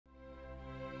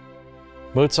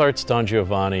Mozart's Don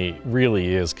Giovanni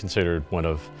really is considered one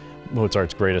of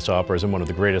Mozart's greatest operas and one of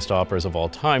the greatest operas of all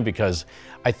time because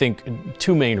I think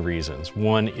two main reasons.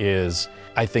 One is,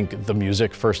 I think the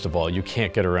music, first of all, you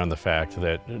can't get around the fact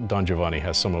that Don Giovanni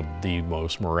has some of the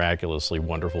most miraculously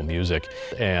wonderful music,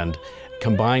 and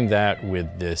combine that with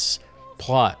this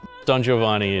plot. Don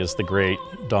Giovanni is the great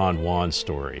Don Juan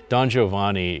story. Don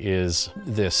Giovanni is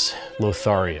this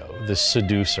Lothario, this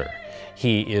seducer.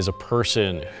 He is a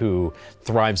person who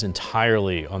thrives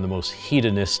entirely on the most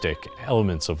hedonistic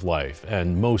elements of life,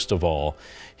 and most of all,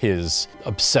 his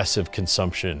obsessive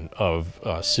consumption of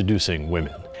seducing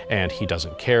women. And he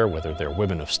doesn't care whether they're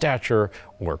women of stature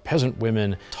or peasant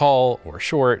women, tall or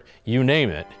short, you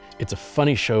name it. It's a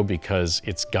funny show because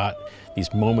it's got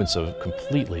these moments of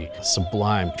completely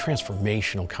sublime,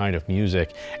 transformational kind of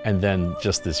music, and then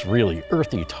just this really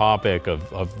earthy topic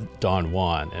of Don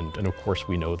Juan. And of course,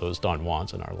 we know those Don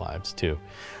Juans in our lives too.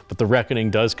 But the reckoning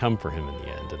does come for him in the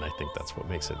end, and I think that's what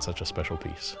makes it such a special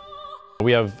piece.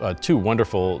 We have two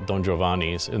wonderful Don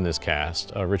Giovannis in this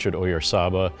cast, Richard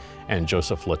Oyarzabal and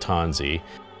Joseph Lattanzi.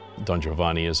 Don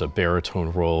Giovanni is a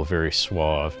baritone role, very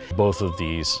suave. Both of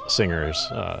these singers,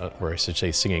 or I should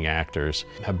say singing actors,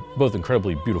 have both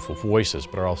incredibly beautiful voices,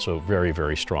 but are also very,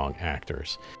 very strong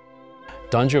actors.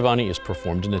 Don Giovanni is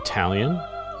performed in Italian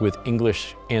with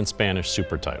English and Spanish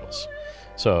super titles.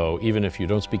 So even if you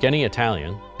don't speak any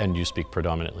Italian and you speak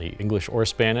predominantly English or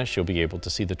Spanish, you'll be able to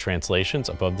see the translations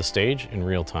above the stage in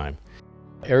real time.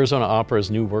 Arizona Opera's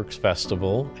New Works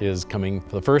Festival is coming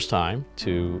for the first time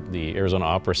to the Arizona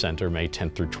Opera Center May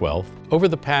 10th through 12th. Over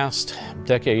the past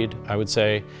decade, I would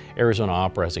say, Arizona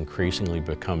Opera has increasingly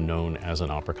become known as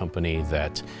an opera company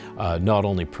that not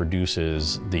only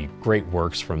produces the great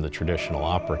works from the traditional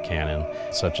opera canon,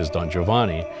 such as Don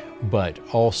Giovanni, but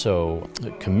also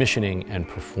commissioning and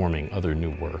performing other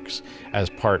new works as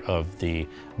part of the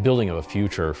building of a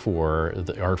future for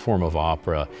the art form of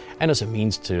opera and as a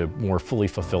means to more fully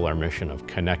fulfill our mission of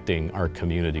connecting our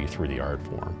community through the art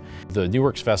form. The New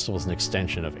Works Festival is an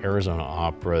extension of Arizona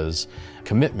Opera's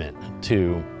commitment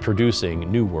to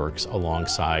producing new works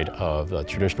alongside of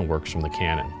traditional works from the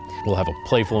canon. We'll have a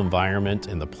playful environment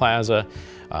in the plaza,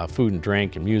 food and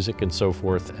drink and music and so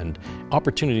forth, and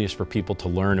opportunities for people to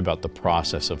learn about the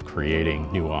process of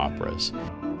creating new operas.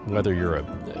 Whether you're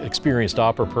an experienced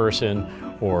opera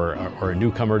person or a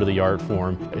newcomer to the art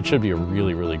form, it should be a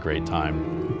really, really great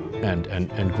time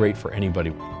and great for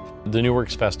anybody. The New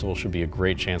Works Festival should be a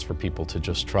great chance for people to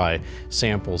just try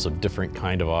samples of different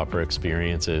kind of opera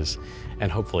experiences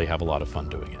and hopefully have a lot of fun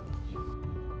doing it.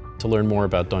 To learn more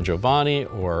about Don Giovanni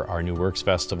or our New Works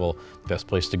Festival, the best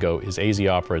place to go is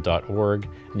azopera.org,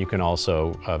 and you can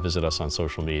also visit us on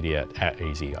social media at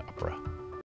azopera.